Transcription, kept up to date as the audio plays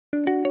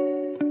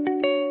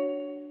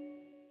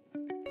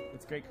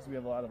great because we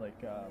have a lot of like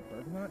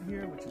bergamot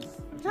here, which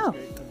is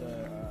great for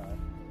the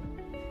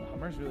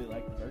hummers. Really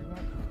like the bergamot.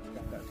 It's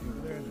got that over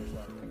there, and there's a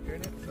lot of nectar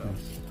in it, so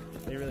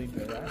they really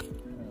enjoy that.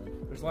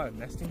 There's a lot of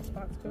nesting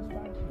spots close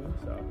by too,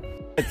 so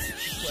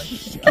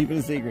it's keep it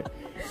a secret.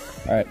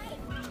 All right.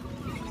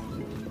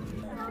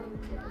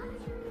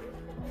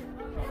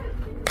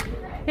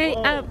 Hey,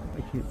 I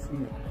can't see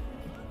it.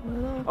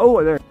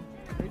 Oh, there.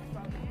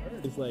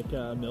 There's like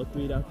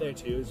milkweed out there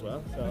too as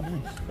well, so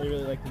they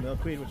really like the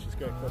milkweed, which is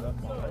great for the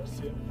monarchs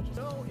too.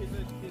 So is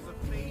a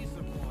phase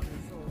of water.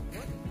 So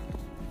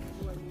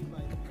what do I mean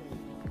by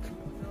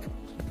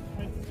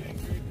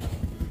phase?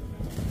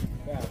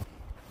 Yeah.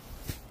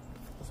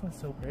 This one's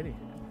so pretty.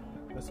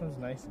 This one's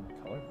nice and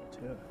colorful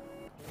too.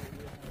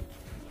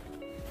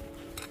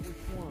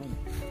 Which one?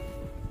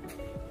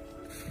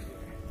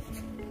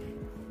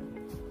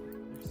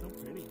 They're so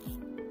pretty.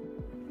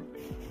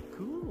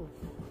 Cool.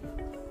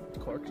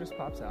 Cork just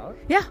pops out?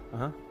 yeah.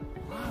 Uh-huh.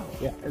 Wow.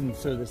 Yeah, and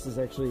so this is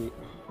actually,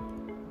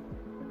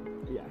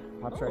 yeah,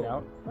 pops right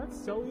out. That's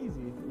so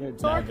easy. Yeah,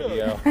 it's not a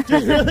video.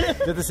 Really?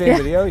 Is it the same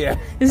video? Yeah.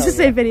 It's the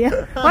same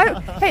video.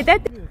 Why, hey,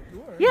 that.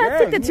 Yeah, let's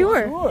take the Yeah,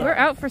 tour. tour. We're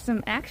out for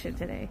some action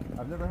today.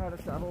 I've never had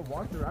a saddle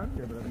walked around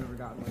here, but I've never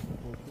gotten like a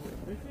full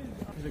tour.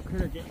 There's a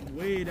critter getting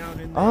way down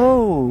in there.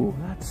 Oh,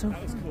 that's so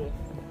That was cool.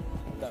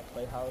 That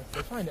playhouse.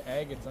 They find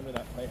agates under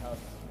that playhouse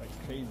like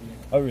crazy.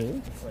 Oh,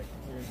 really? It's like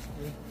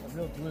you're a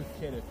real blue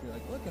kid if you're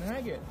like, look, an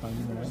agate.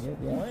 Finding an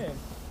agate, They're yeah. playing.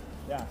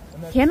 Yeah.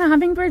 And that's, Can a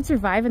hummingbird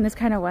survive in this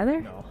kind of weather?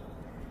 no.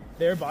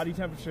 Their body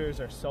temperatures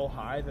are so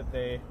high that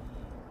they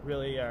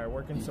really are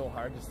working so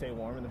hard to stay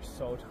warm, and they're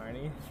so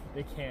tiny.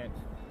 They can't.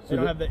 They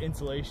don't have the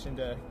insulation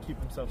to keep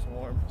themselves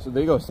warm. So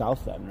they go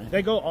south then, right?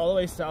 They go all the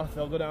way south.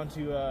 They'll go down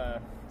to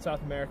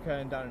South America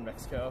and down in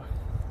Mexico.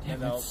 Yeah,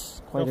 and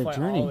that's quite they'll a fly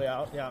journey. all the way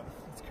out. Yeah,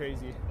 it's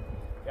crazy.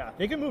 Yeah,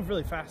 they can move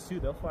really fast too.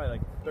 They'll fly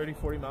like 30,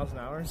 40 miles an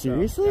hour.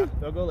 Seriously? So, yeah,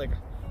 they'll go like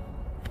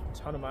a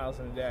ton of miles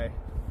in a day.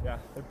 Yeah,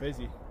 they're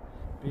busy.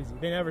 Busy.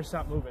 They never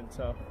stop moving,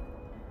 so.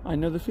 I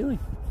know the feeling.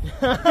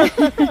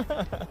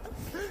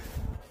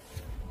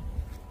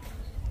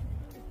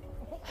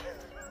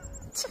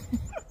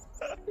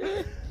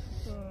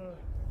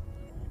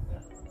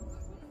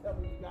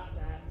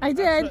 I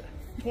did.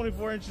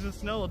 24 inches of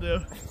snow will do.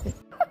 Did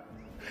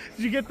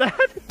you get that?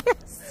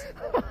 Yes.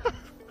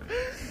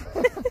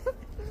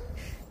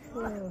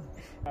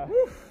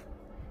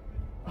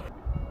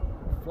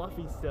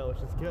 Fluffy still, which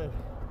is good.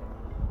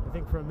 I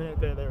think for a minute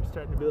there they were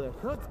starting to be like,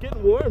 oh, it's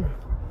getting warm.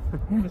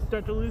 I'm gonna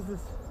start to lose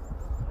this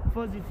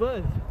fuzzy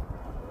fuzz.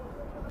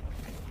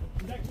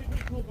 It's actually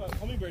pretty cool about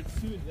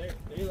hummingbirds too.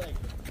 They like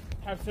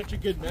have such a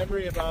good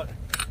memory about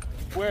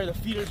where the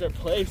feeders are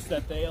placed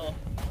that they'll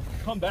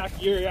come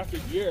back year after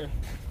year.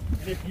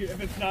 And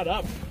if it's not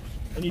up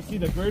and you see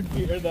the bird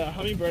feeder, the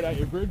hummingbird at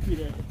your bird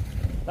feeder,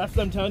 that's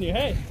them telling you,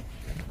 hey,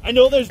 I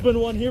know there's been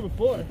one here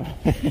before.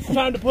 It's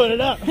time to put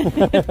it up.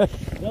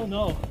 They'll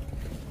know.